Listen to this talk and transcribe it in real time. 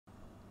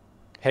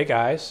Hey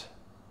guys,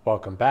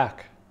 welcome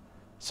back.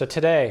 So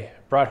today,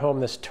 brought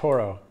home this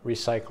Toro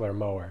recycler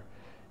mower.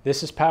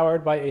 This is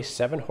powered by a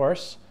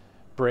 7-horse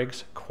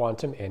Briggs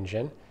Quantum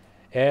engine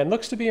and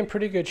looks to be in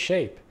pretty good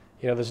shape.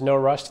 You know, there's no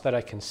rust that I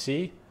can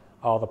see.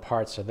 All the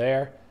parts are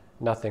there,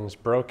 nothing's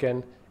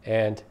broken,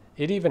 and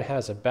it even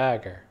has a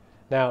bagger.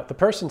 Now, the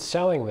person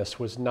selling this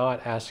was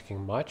not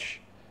asking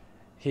much.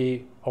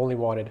 He only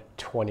wanted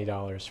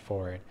 $20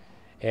 for it.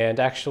 And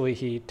actually,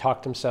 he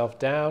talked himself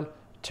down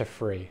to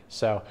free.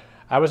 So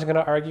I wasn't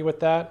going to argue with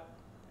that.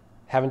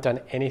 Haven't done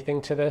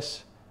anything to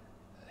this.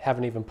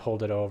 Haven't even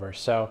pulled it over.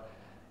 So,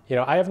 you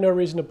know, I have no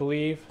reason to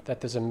believe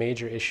that there's a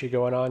major issue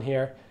going on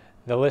here.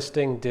 The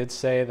listing did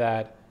say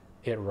that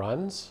it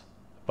runs,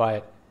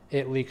 but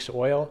it leaks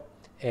oil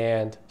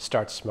and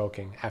starts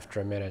smoking after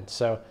a minute.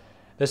 So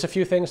there's a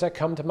few things that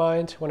come to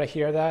mind when I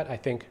hear that. I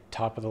think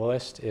top of the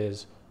list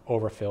is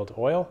overfilled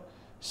oil.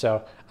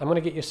 So I'm going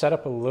to get you set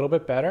up a little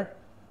bit better.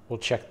 We'll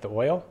check the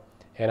oil,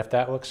 and if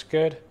that looks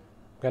good,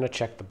 I'm going to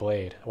check the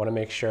blade. I want to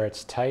make sure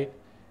it's tight,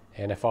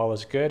 and if all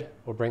is good,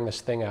 we'll bring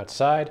this thing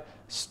outside,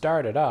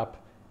 start it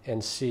up,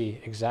 and see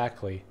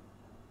exactly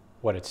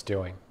what it's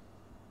doing.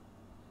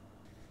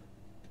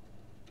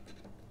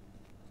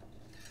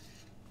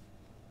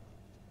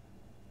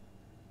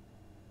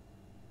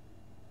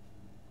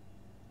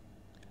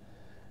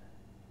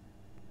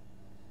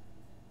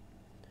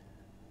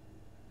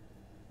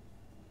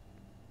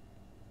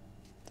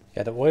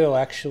 Yeah, the oil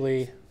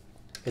actually,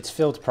 it's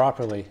filled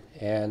properly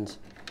and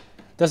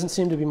doesn't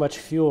seem to be much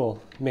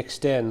fuel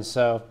mixed in.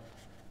 So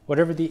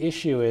whatever the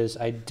issue is,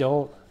 I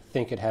don't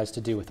think it has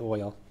to do with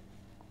oil.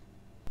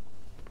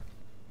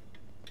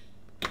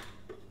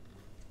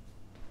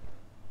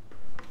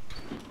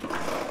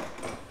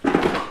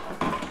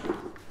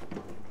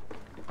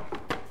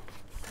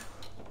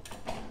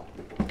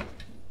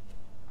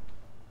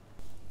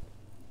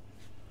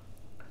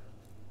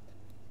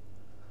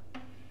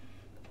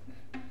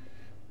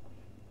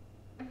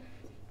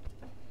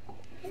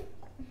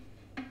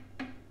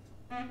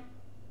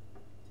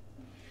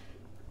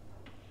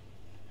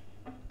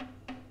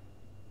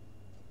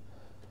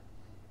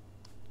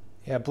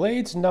 Yeah,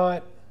 blade's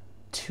not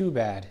too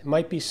bad. It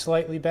might be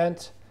slightly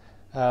bent.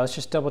 Let's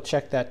just double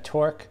check that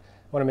torque.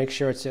 I want to make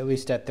sure it's at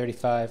least at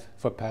 35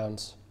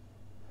 foot-pounds.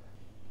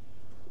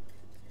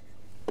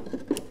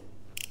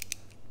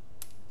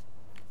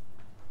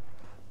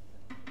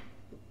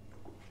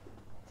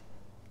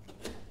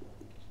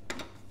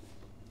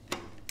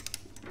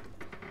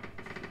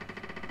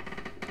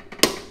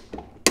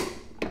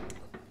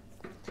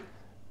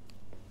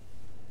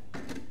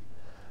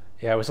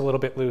 Yeah, it was a little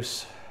bit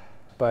loose,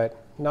 but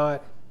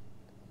not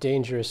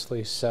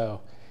dangerously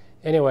so.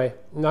 Anyway,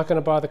 I'm not going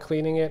to bother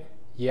cleaning it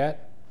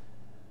yet.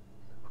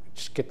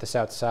 Just get this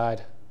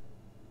outside.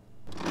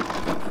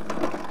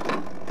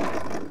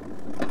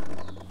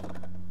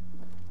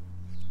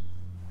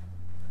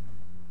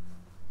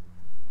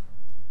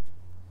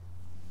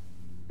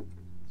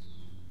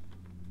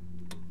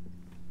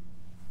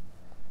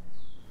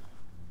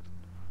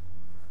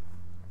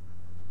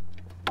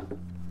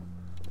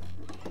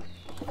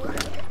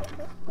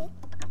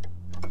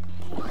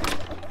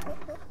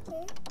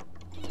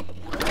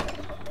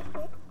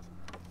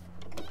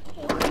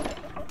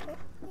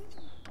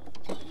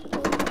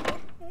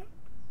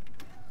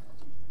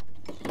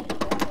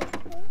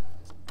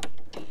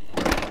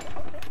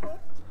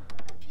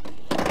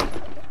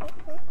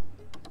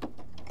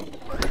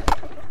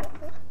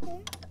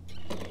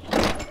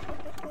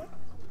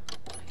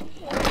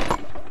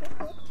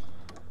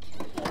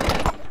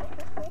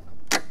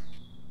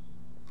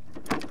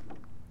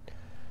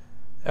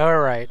 All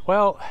right,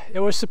 well, it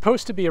was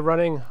supposed to be a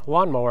running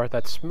lawnmower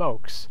that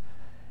smokes,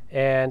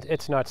 and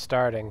it's not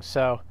starting.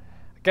 So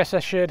I guess I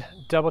should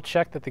double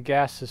check that the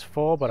gas is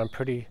full, but I'm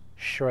pretty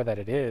sure that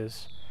it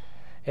is.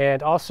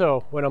 And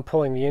also, when I'm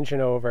pulling the engine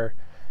over,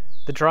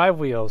 the drive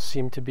wheels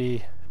seem to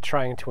be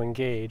trying to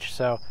engage.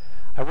 So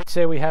I would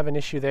say we have an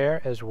issue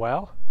there as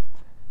well.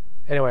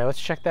 Anyway,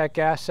 let's check that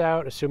gas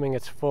out. Assuming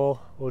it's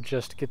full, we'll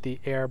just get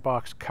the air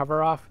box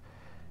cover off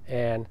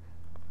and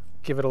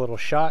give it a little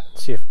shot and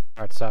see if it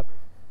starts up.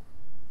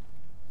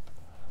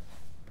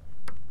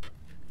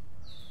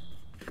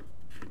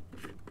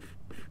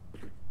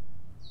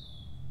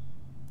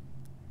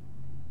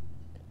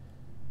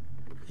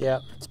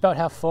 Yeah, it's about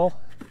half full.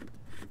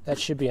 That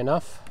should be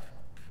enough.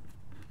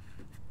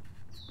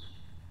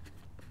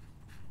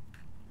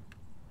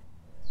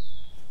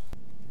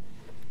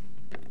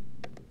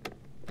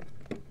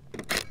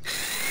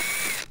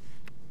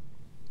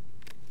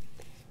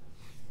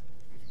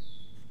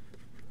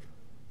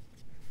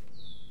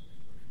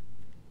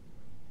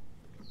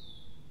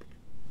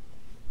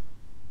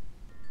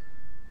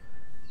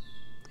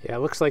 Yeah, it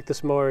looks like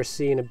this mower is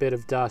seeing a bit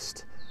of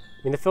dust.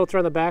 I mean, the filter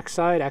on the back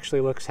side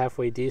actually looks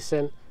halfway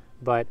decent,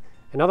 but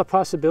another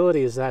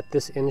possibility is that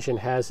this engine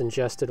has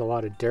ingested a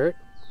lot of dirt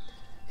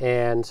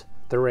and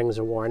the rings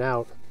are worn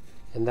out,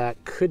 and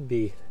that could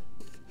be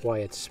why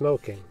it's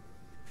smoking.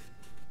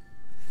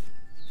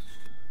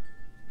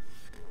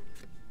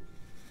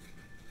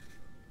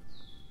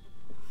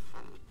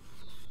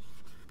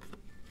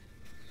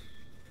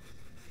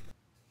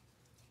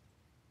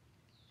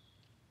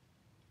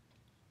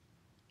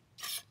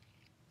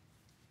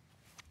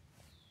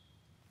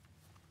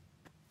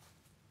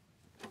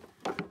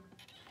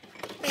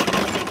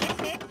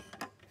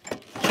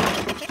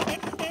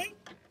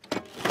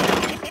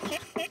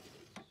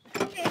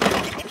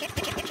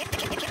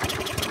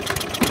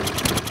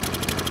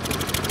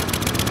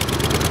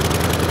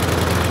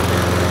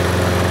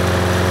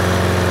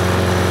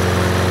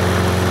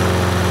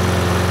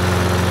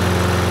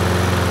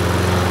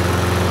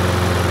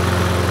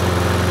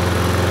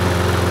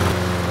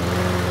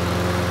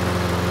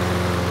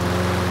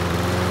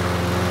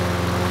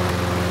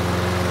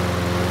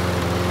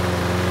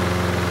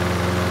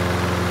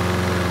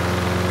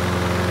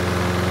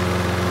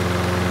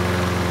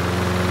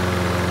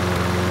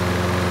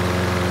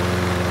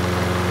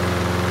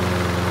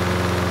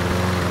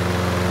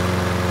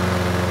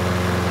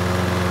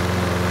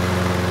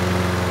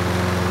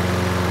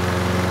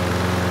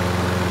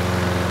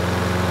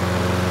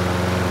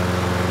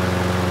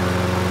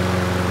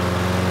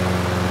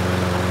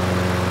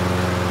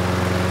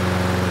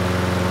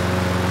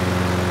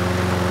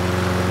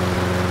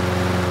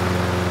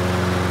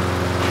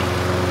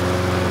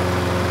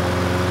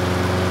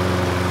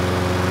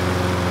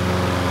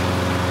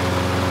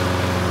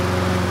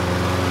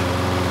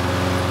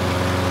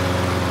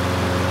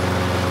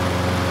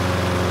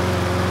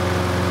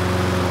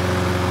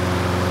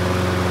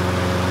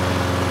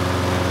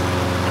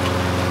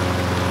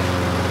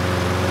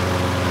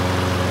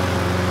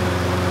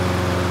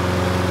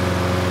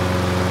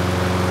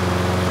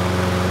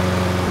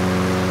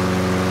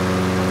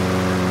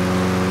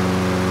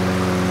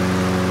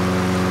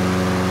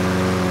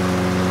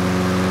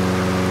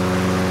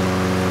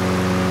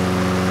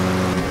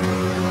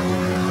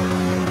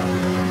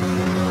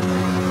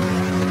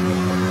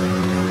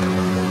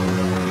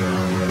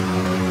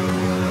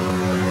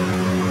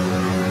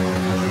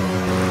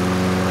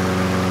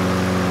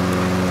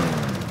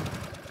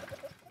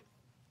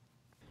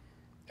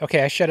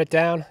 Okay, I shut it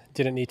down.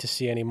 Didn't need to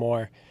see any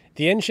more.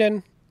 The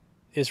engine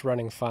is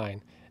running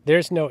fine.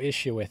 There's no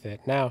issue with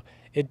it. Now,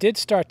 it did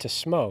start to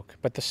smoke,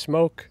 but the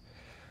smoke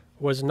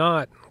was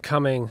not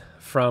coming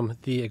from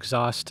the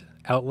exhaust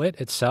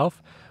outlet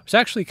itself. It was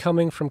actually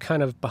coming from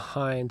kind of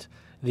behind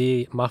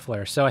the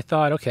muffler. So I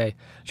thought, okay,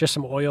 just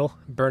some oil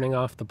burning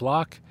off the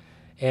block.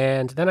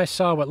 And then I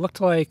saw what looked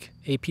like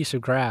a piece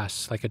of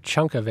grass, like a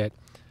chunk of it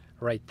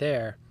right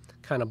there,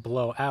 kind of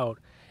blow out.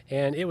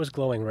 And it was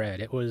glowing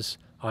red. It was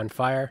on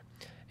fire.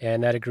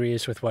 And that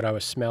agrees with what I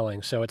was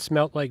smelling. So it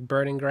smelled like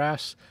burning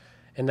grass,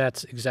 and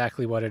that's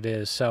exactly what it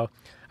is. So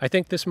I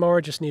think this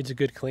mower just needs a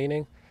good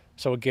cleaning.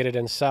 So we'll get it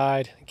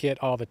inside,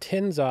 get all the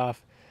tins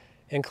off,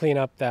 and clean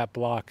up that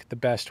block the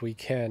best we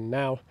can.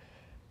 Now,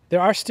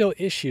 there are still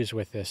issues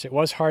with this. It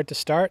was hard to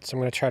start, so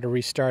I'm going to try to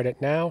restart it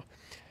now.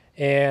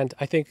 And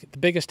I think the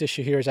biggest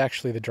issue here is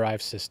actually the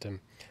drive system.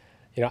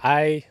 You know,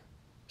 I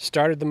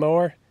started the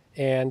mower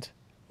and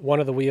one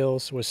of the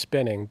wheels was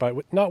spinning, but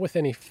not with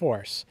any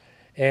force.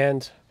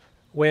 And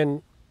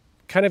when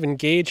kind of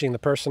engaging the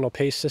personal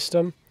pace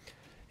system,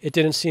 it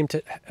didn't seem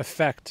to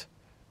affect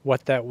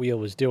what that wheel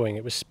was doing.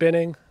 It was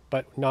spinning,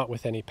 but not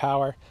with any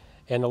power.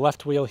 And the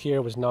left wheel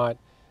here was not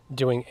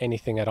doing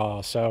anything at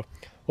all. So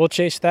we'll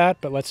chase that,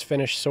 but let's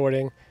finish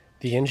sorting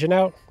the engine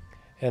out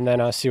and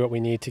then see what we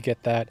need to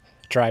get that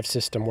drive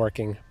system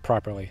working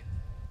properly.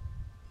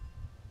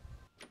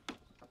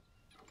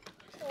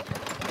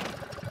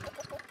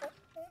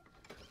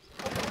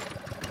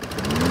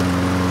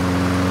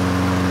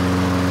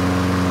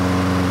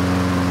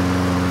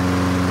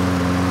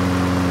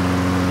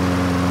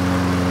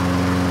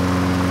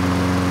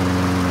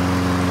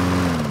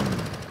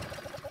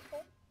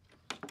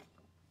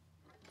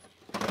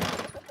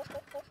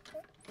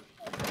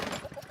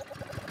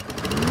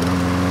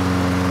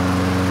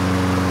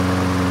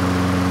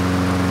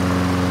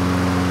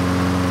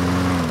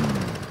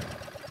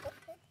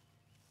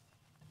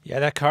 Yeah,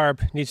 that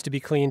carb needs to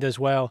be cleaned as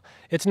well.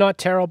 It's not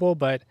terrible,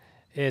 but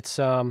it's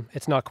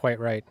not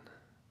quite right.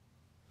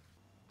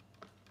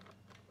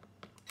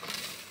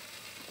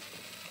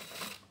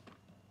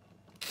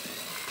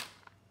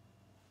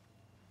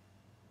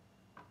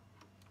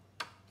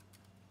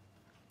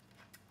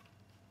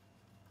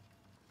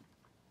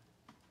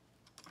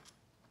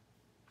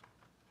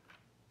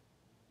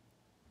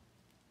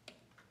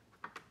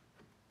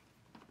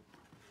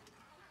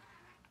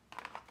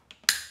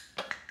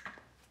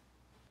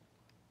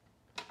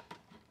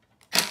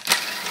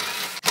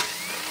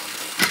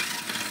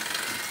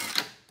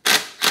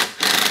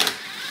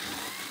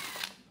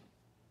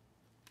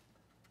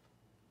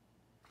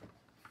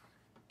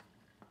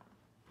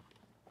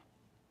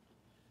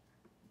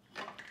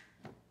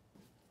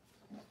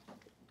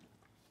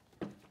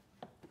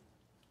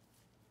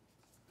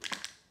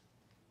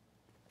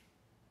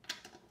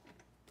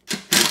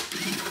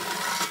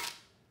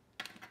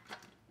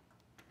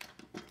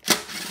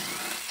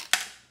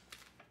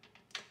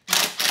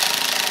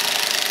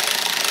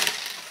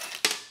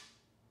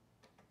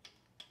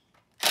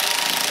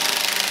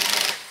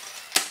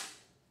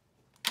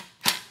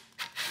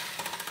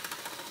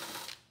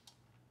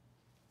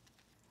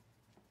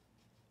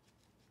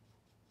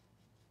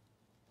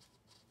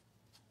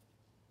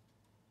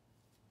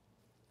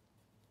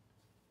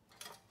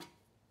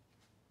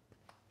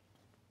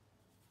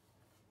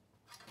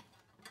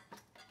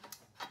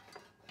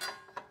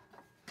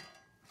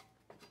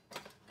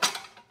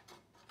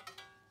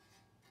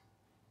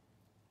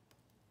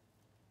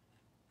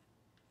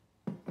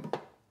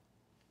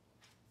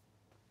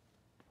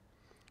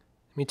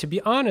 I mean, to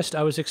be honest,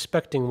 I was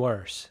expecting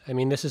worse. I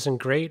mean, this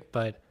isn't great,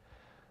 but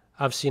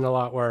I've seen a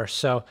lot worse.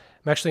 So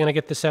I'm actually going to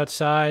get this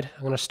outside.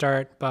 I'm going to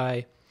start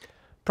by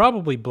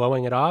probably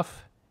blowing it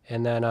off,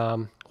 and then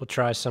we'll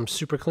try some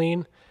super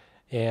clean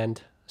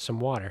and some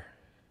water.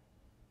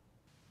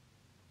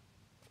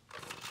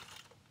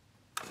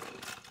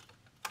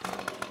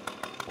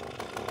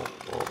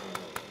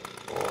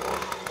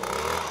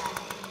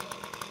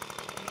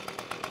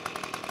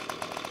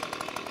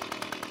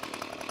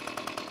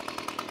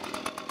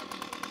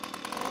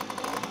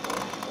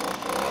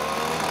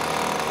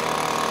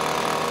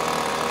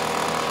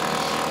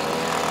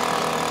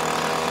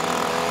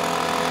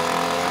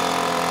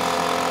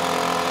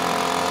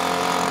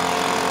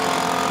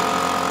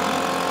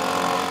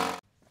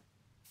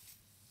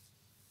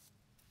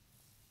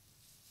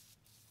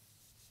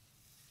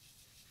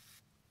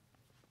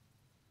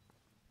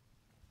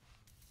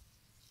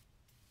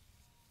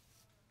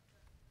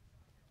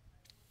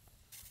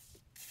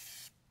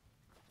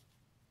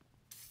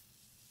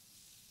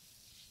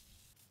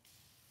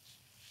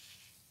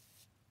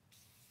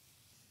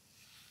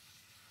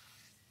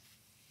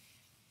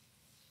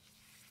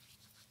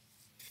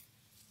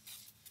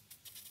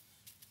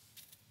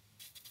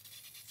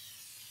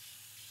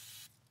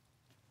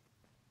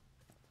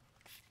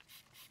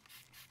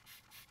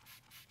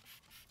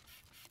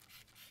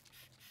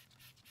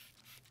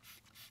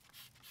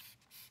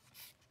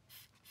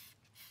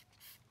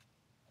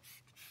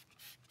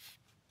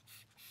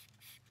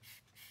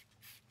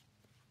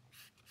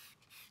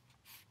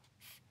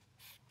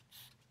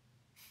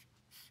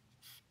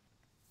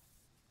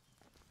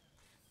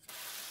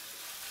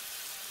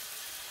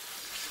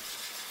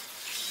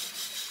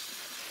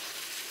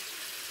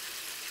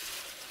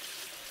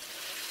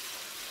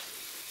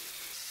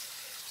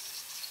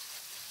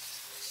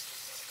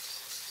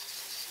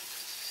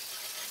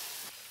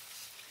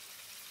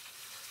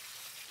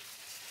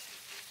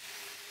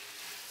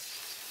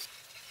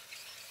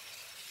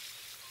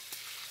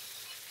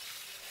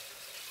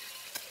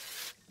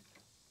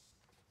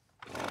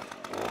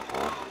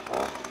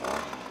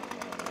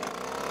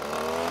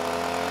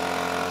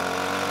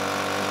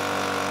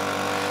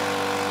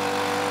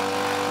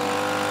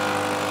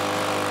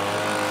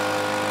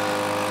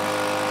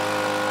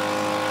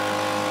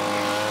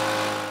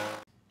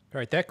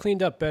 right, that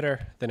cleaned up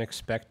better than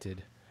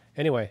expected.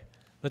 Anyway,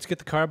 let's get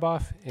the carb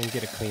off and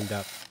get it cleaned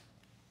up.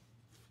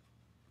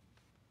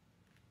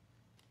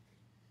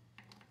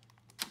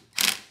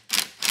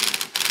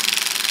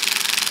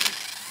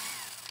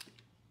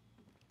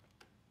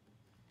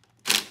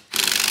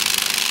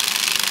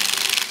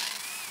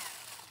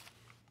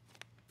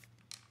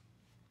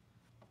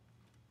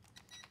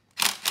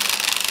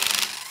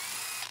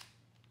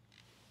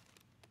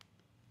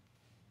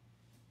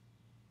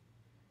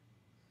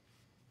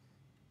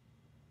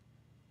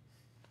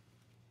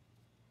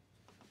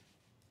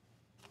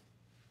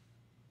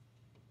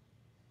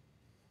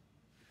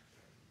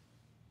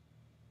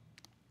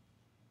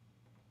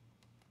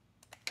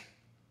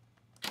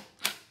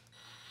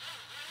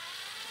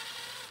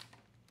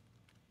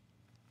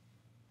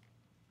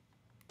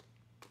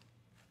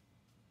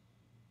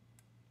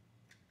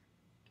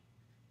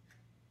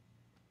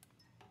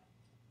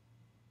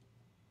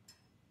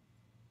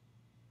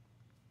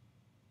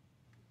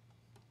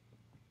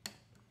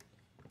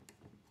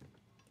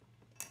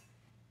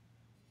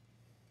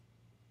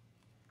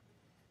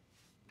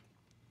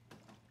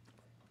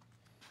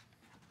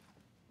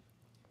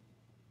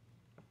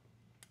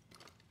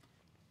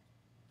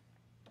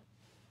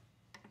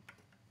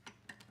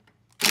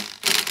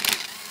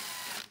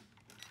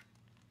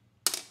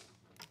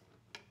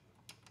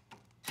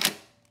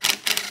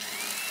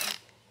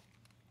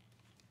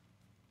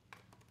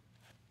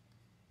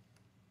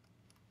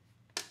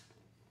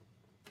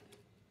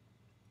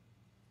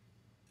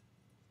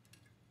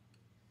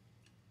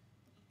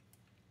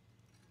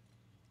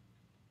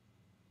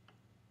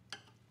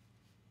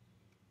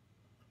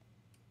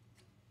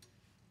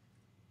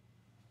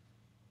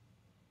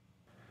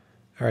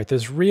 All right,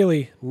 there's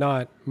really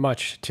not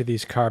much to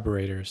these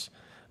carburetors.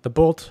 The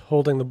bolt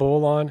holding the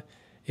bowl on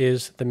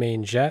is the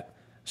main jet,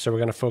 so we're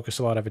going to focus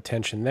a lot of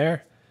attention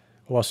there.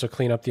 We'll also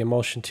clean up the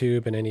emulsion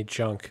tube and any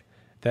junk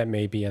that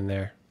may be in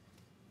there.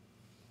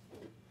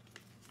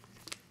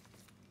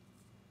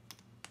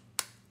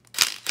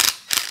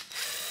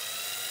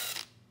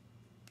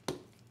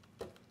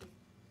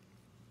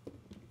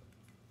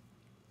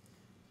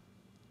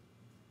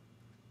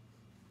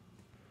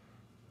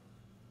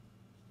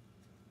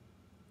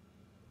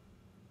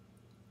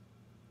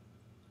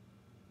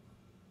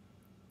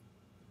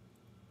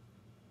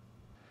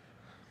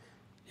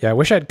 Yeah, I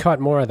wish I'd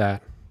caught more of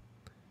that.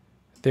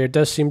 There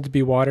does seem to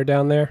be water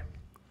down there,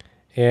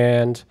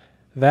 and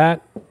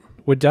that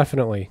would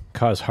definitely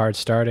cause hard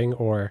starting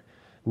or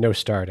no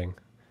starting.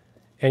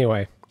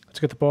 Anyway, let's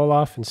get the bowl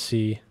off and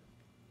see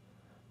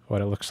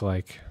what it looks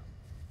like.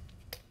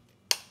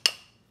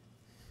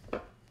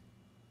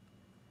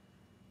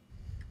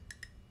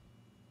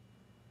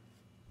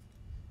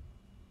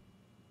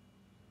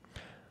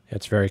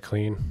 It's very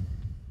clean.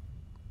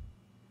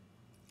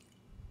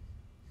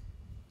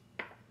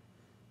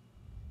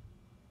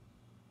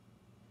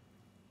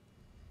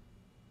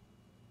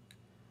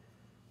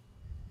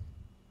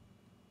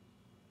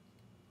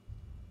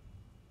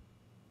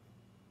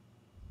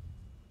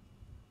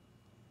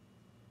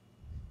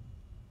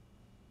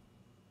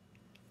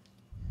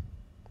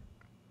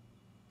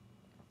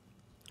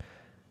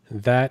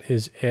 That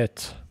is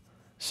it.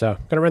 So I'm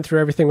going to run through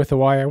everything with the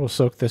wire. We'll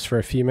soak this for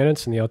a few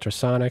minutes in the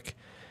ultrasonic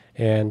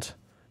and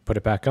put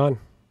it back on.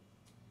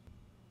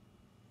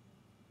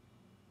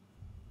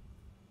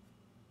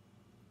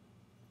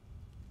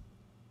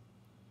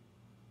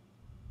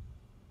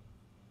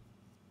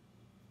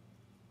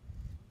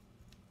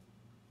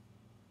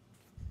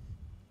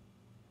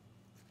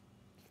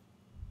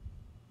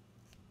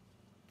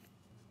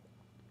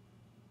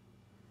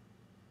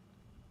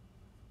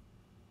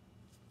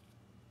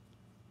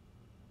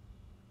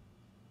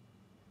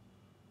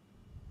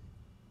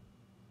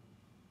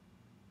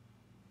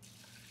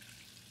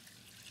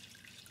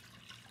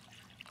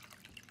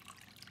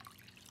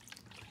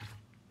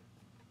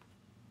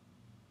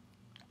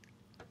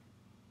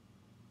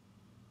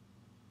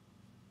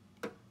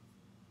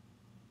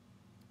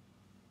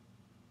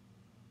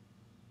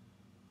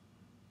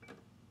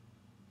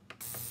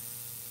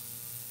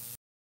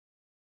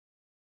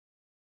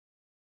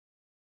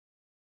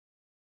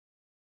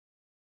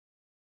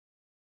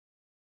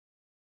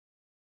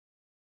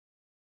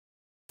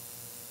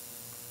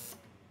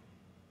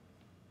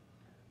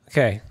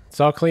 Okay, it's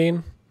all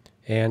clean,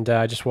 and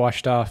I just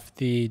washed off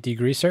the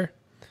degreaser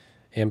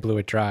and blew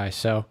it dry.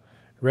 So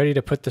ready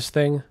to put this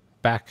thing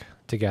back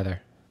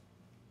together.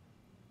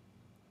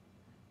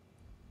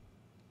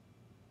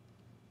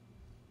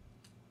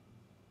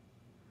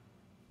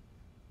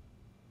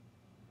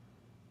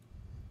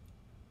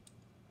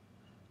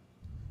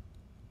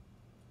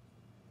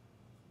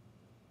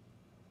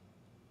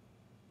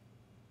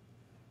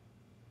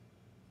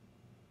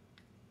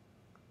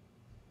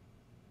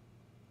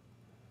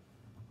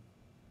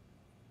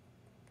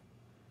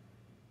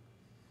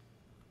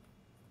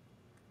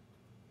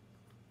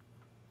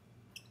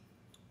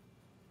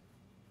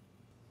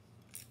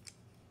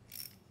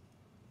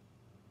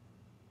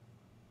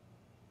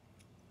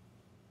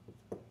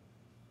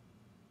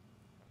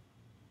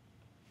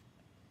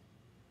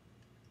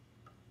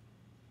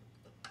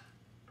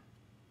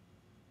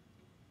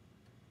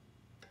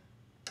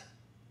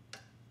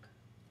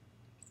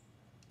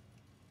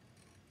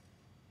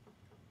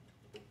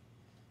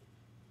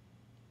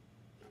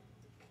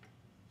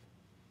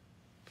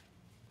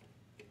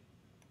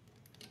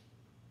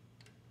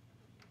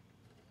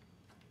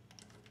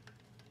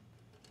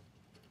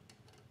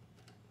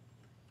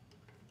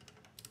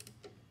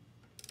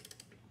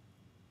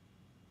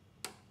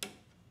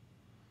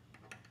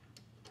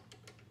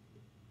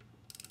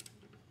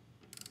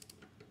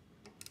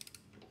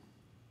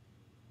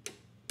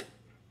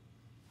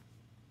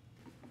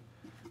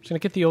 just going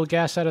to get the old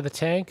gas out of the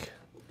tank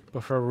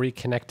before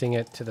reconnecting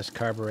it to this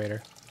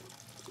carburetor.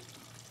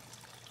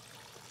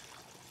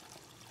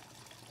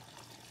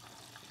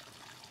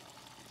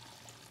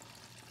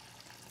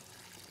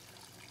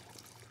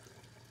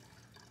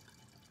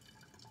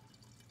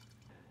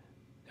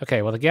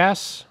 Okay, well the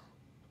gas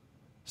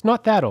is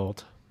not that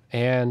old,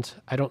 and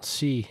I don't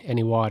see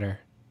any water.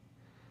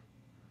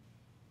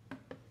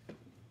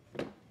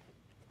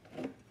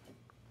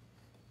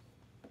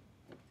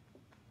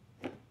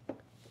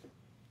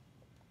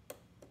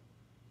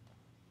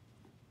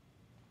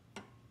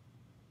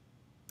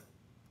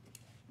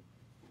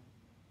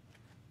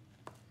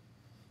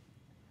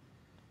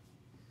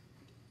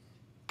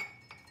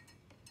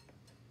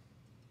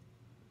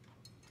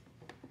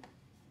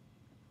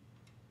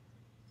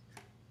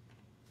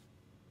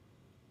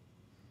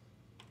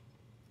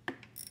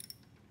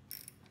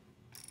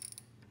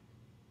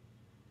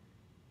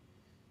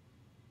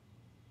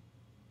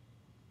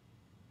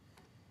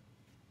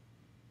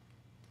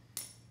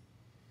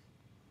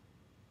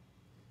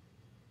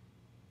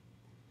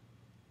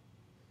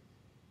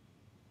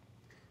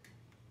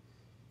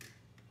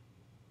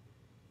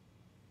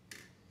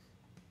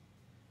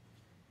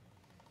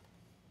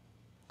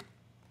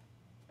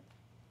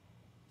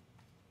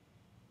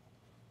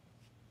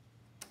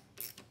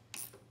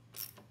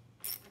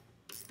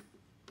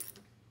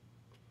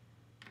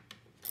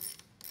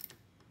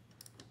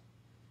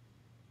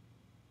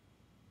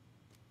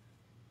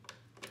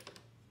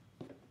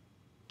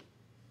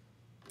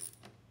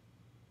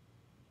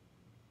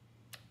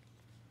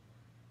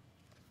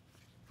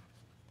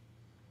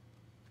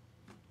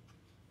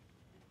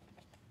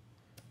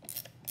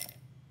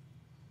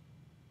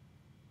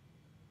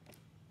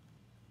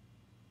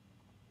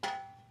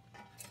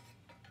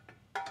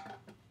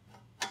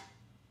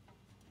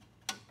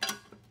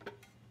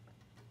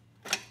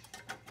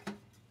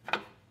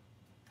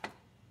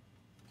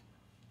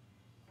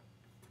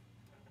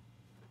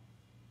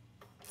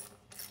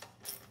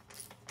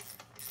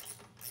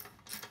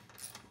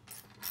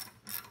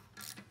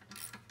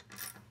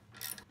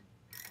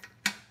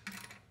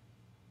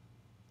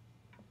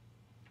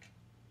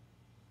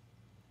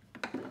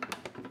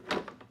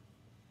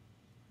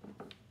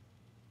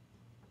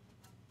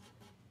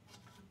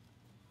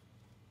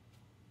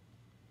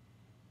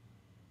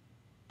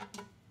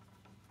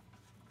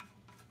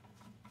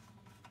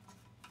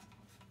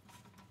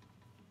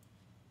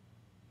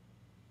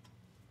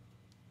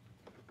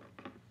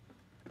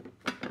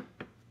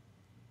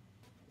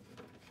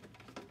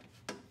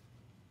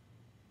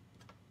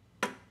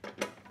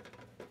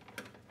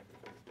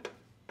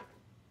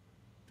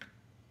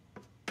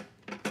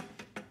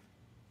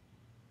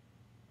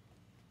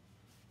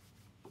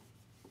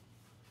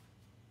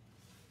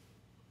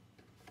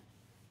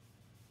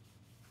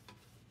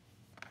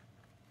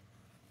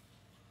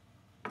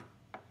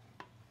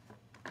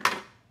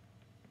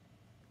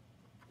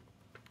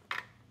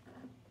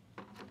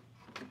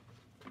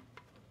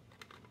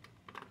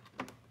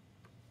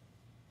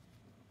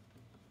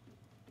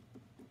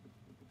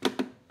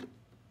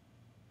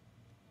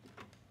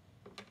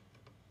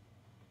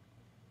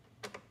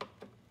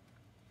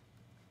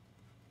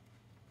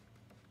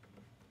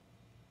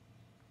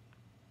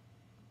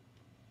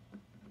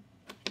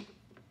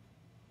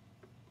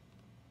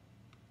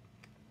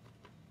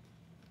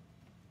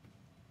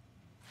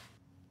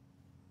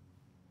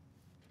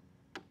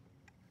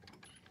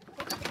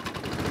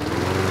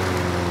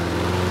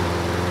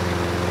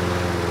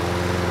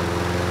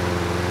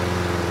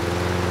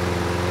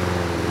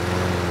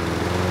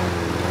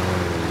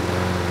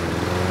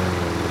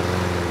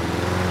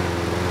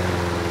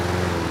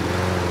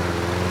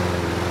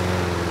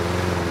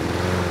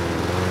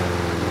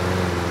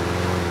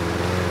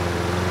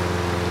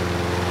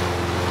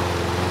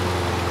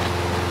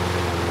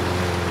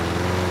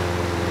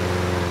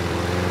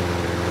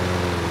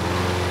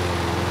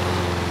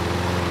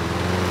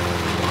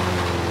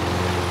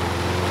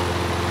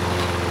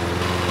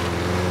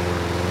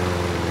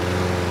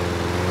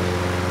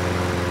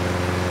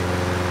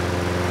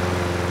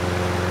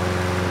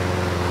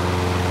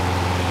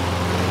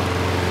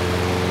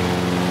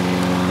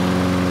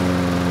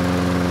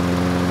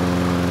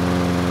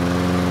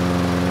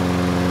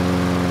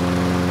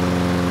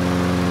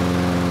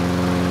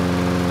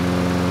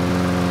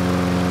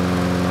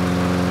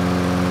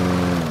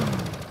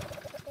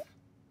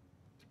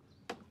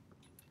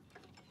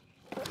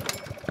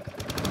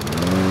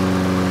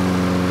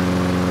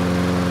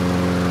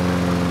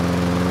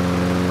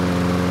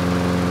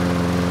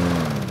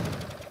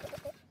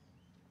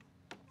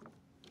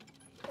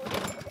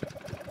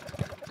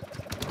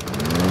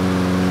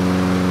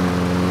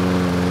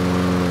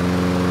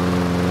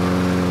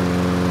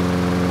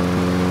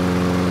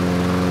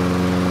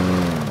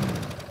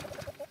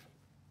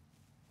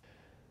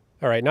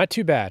 All right, not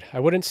too bad. I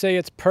wouldn't say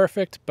it's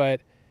perfect, but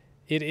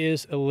it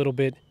is a little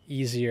bit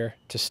easier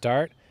to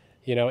start.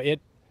 You know, it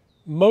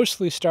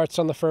mostly starts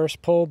on the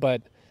first pull,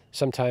 but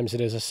sometimes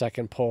it is a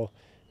second pull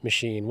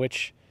machine,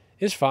 which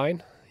is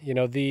fine. You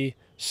know, the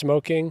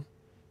smoking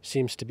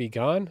seems to be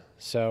gone,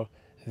 so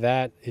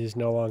that is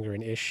no longer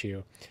an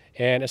issue.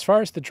 And as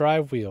far as the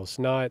drive wheels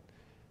not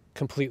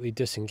completely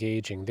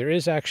disengaging, there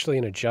is actually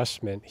an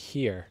adjustment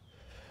here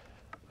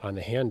on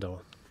the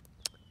handle.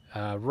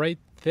 Right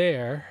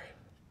there,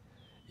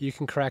 you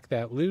can crack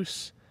that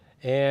loose,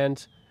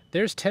 and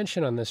there's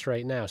tension on this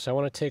right now. So I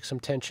want to take some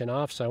tension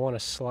off, so I want to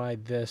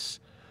slide this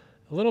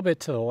a little bit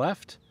to the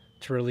left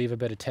to relieve a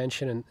bit of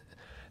tension, and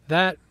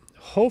that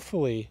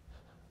hopefully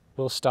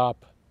will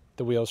stop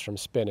the wheels from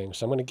spinning.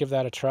 So I'm going to give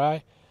that a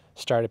try,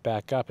 start it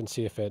back up, and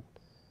see if it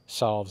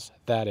solves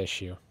that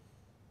issue.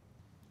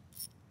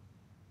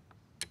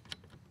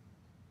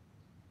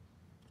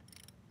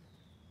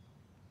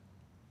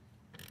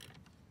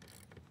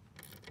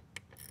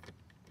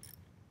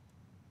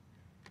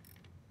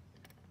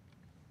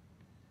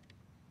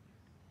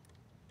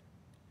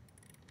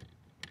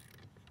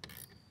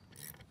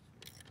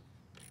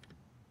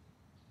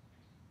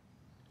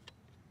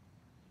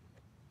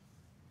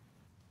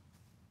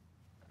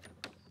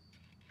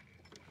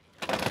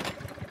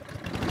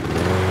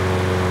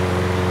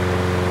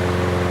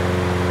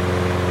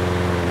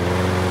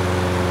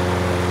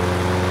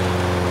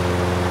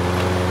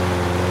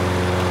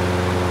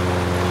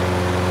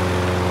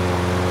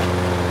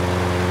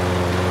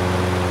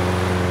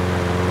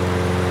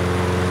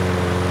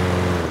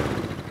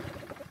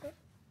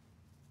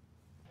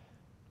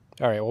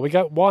 All right, well, we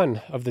got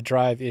one of the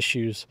drive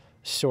issues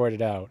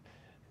sorted out.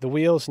 The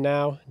wheels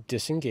now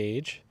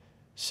disengage.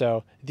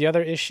 So the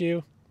other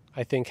issue,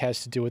 I think,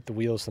 has to do with the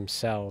wheels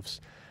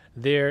themselves.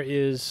 There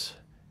is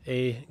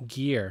a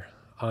gear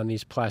on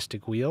these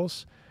plastic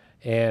wheels,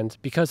 and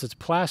because it's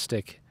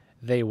plastic,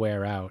 they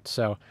wear out.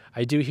 So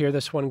I do hear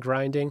this one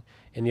grinding,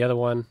 and the other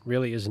one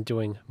really isn't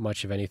doing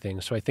much of anything.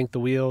 So I think the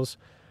wheels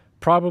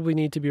probably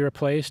need to be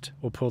replaced.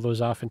 We'll pull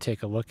those off and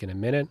take a look in a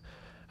minute.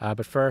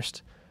 But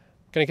first,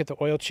 going to get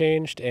the oil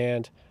changed,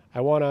 and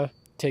I want to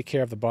take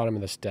care of the bottom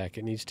of this deck.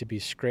 It needs to be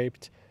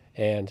scraped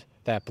and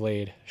that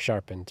blade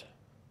sharpened.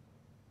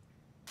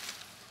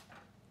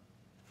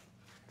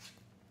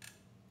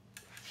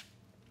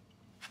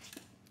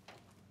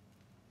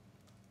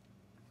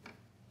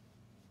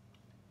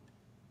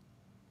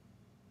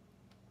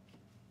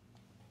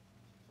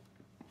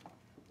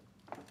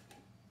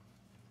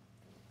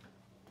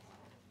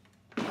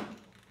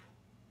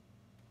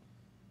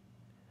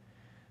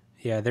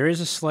 Yeah, there is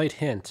a slight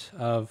hint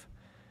of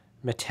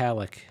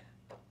metallic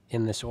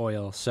in this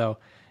oil. So,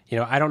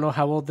 I don't know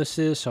how old this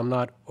is, so I'm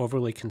not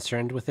overly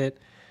concerned with it.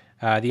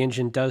 The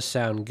engine does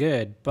sound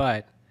good,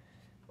 but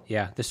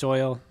yeah, this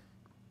oil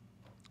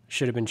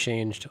should have been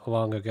changed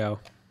long ago.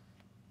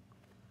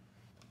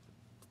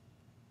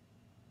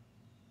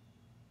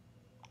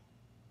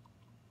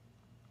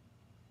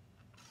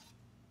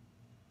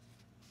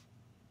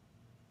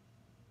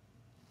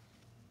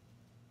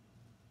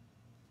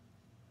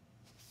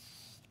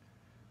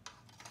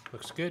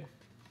 Looks good.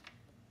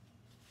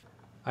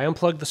 I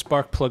unplugged the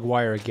spark plug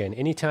wire again.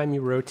 Anytime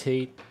you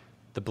rotate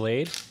the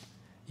blade,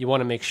 you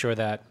want to make sure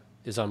that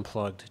is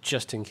unplugged,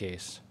 just in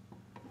case.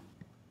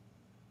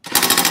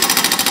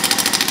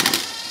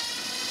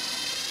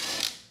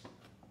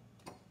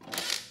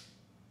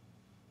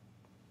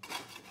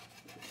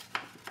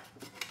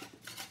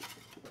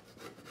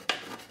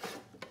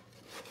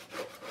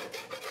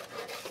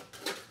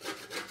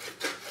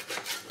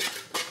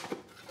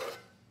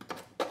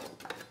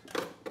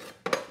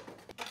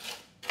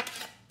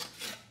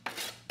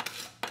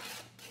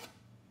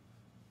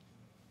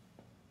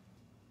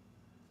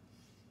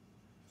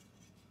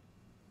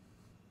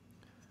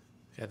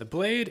 Yeah, the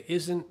blade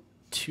isn't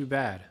too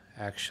bad,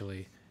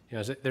 actually.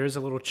 There is a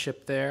little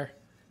chip there,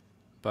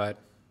 but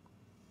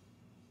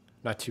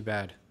not too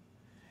bad.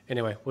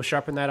 Anyway, we'll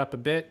sharpen that up a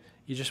bit.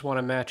 You just want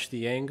to match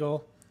the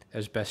angle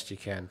as best you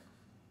can.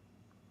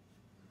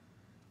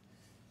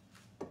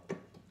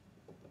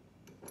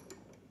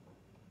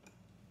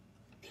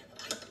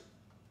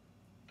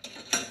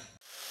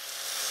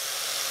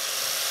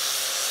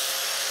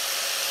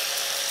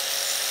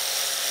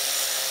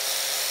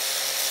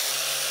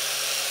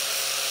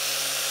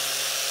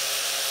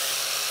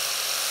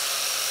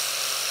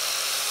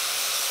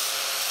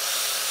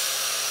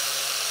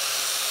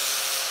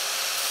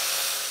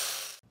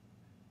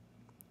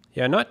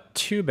 Yeah, not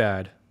too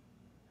bad,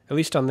 at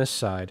least on this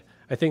side.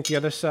 I think the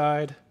other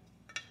side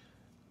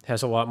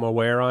has a lot more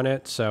wear on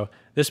it, so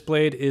this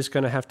blade is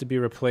going to have to be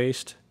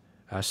replaced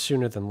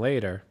sooner than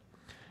later.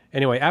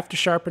 Anyway, after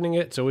sharpening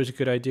it, it's always a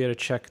good idea to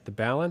check the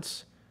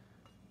balance.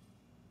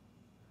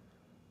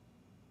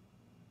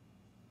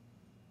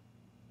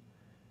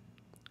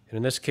 And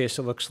in this case,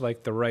 it looks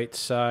like the right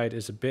side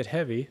is a bit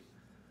heavy.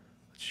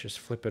 Let's just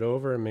flip it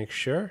over and make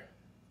sure.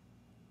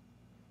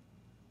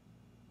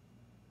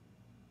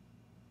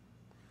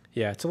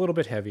 Yeah, it's a little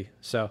bit heavy.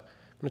 So I'm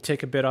going to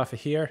take a bit off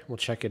of here. We'll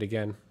check it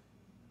again.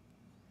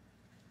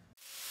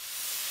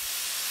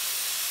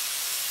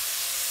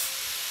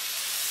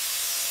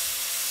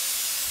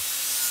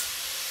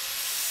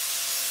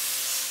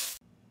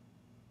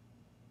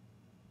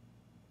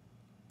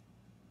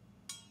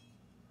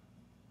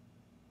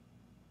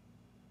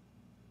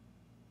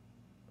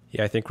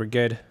 Yeah, I think we're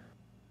good.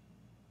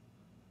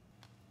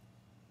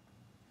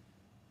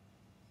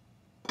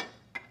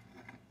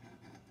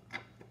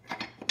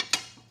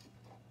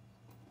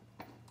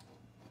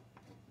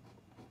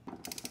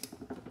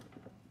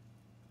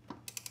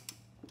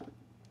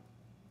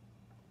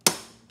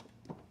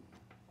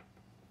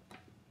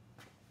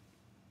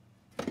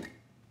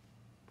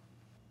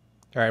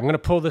 All right, I'm going to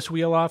pull this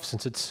wheel off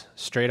since it's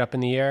straight up in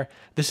the air.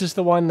 This is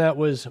the one that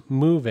was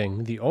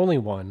moving, the only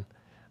one,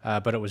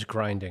 but it was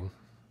grinding.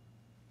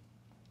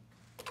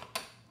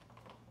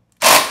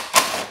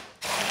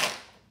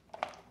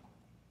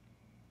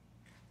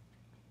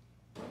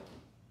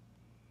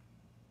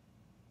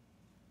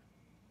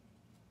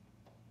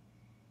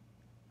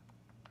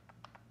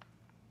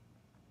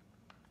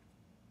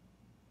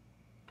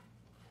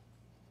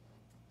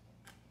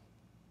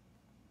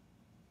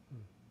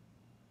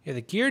 Yeah,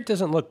 the gear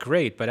doesn't look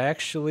great, but I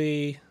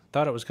actually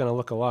thought it was going to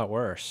look a lot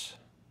worse.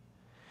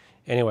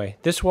 Anyway,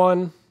 this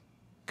one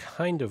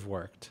kind of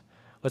worked.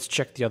 Let's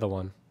check the other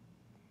one.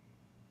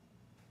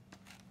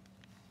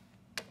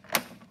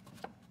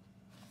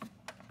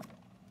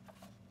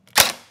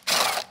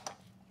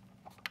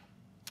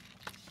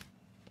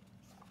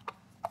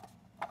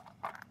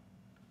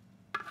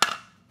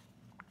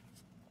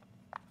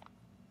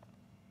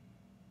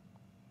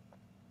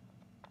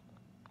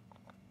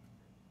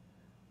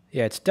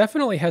 Yeah, it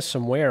definitely has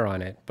some wear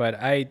on it, but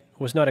I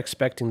was not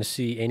expecting to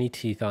see any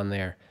teeth on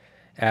there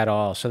at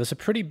all. So there's a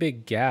pretty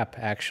big gap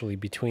actually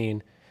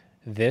between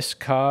this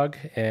cog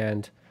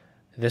and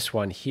this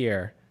one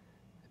here,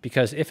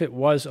 because if it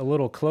was a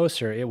little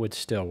closer, it would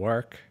still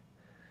work,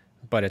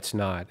 but it's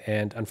not.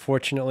 And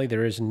unfortunately,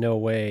 there is no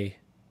way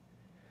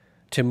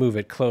to move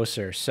it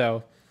closer.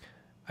 So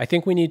I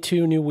think we need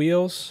 2 new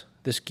wheels.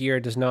 This gear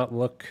does not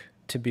look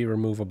to be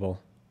removable.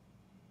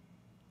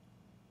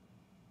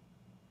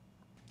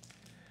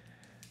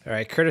 All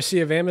right,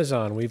 courtesy of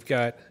Amazon, we've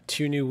got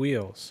 2 new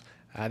wheels.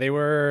 They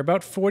were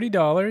about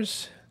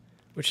 $40,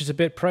 which is a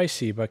bit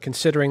pricey, but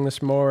considering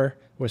this mower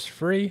was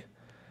free,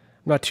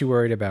 I'm not too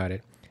worried about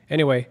it.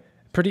 Anyway,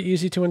 pretty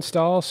easy to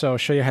install, so I'll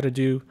show you how to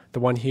do the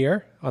one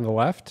here on the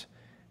left,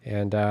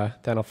 and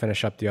then I'll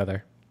finish up the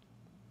other.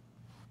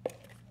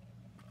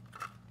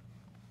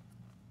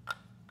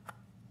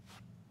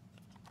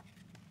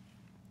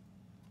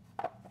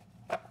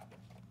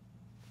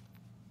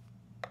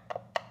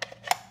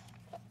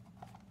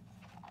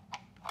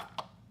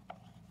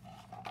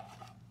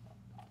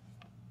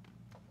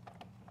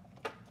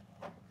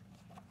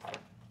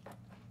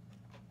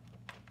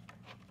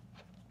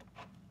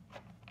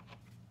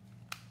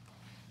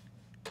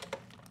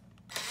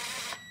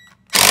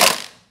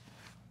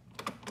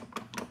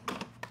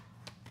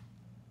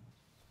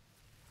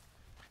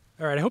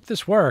 All right, I hope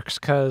this works,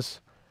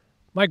 because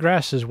my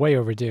grass is way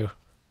overdue.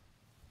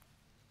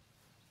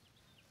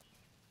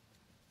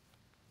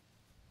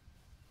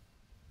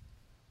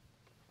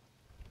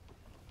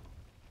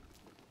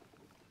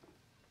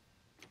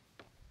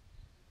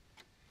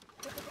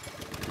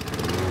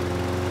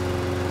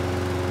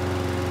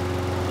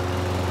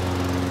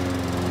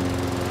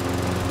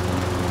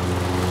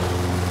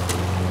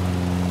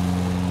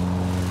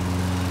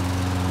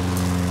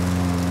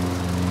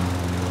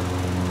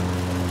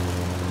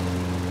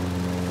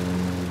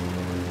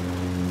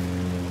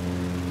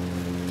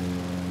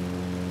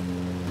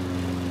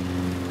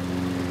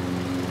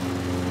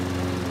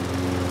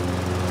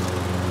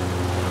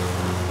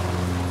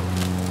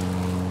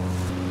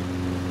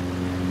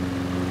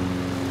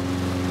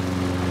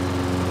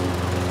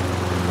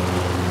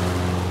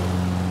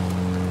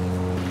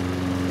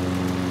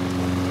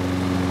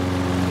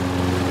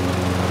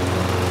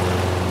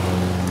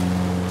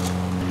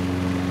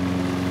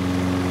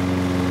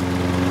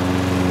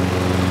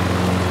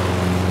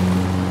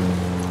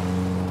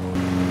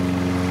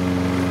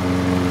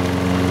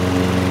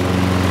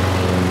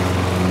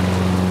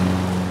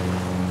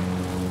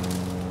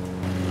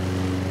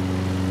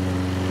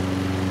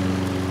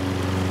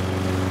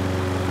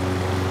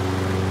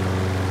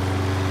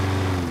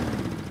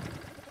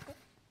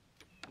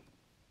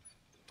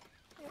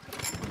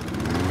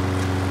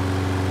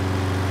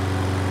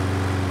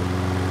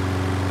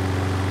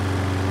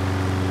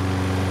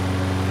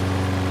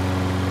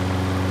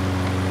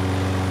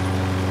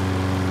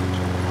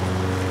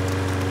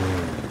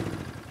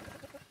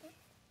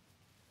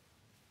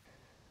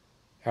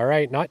 All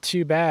right, not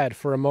too bad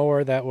for a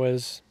mower that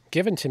was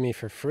given to me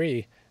for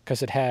free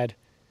because it had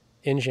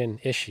engine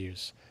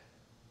issues.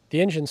 The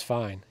engine's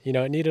fine. You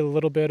know, it needed a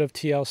little bit of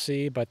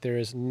TLC, but there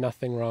is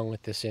nothing wrong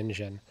with this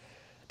engine.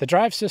 The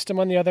drive system,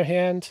 on the other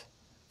hand,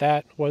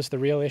 that was the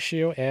real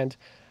issue, and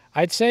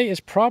I'd say is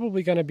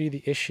probably going to be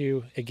the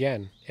issue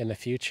again in the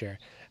future.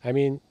 I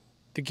mean,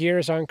 the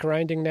gears aren't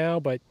grinding now,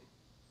 but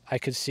I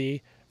could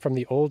see from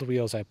the old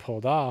wheels I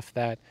pulled off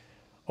that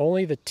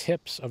only the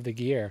tips of the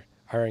gear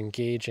are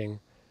engaging,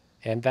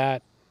 and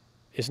that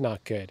is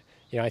not good.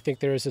 You know, I think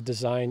there is a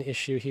design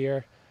issue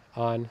here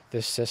on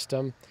this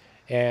system,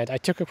 and I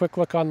took a quick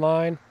look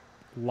online.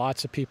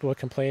 Lots of people are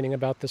complaining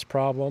about this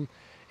problem,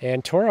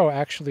 and Toro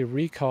actually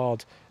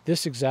recalled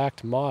this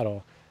exact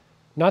model,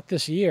 not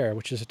this year,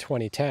 which is a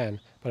 2010,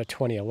 but a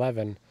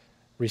 2011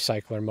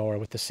 recycler mower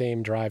with the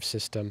same drive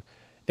system.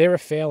 They were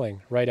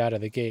failing right out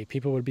of the gate.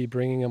 People would be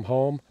bringing them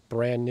home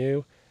brand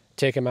new,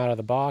 take them out of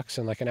the box,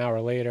 and like an hour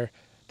later,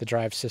 the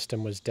drive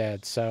system was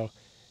dead. So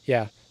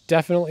yeah,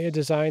 definitely a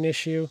design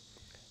issue.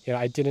 You know,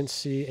 I didn't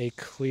see a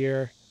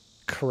clear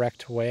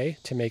correct way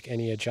to make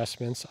any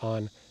adjustments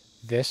on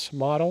this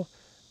model,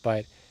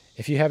 but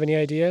if you have any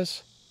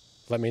ideas,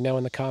 let me know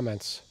in the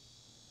comments.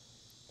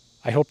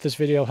 I hope this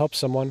video helps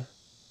someone.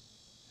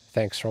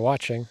 Thanks for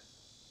watching.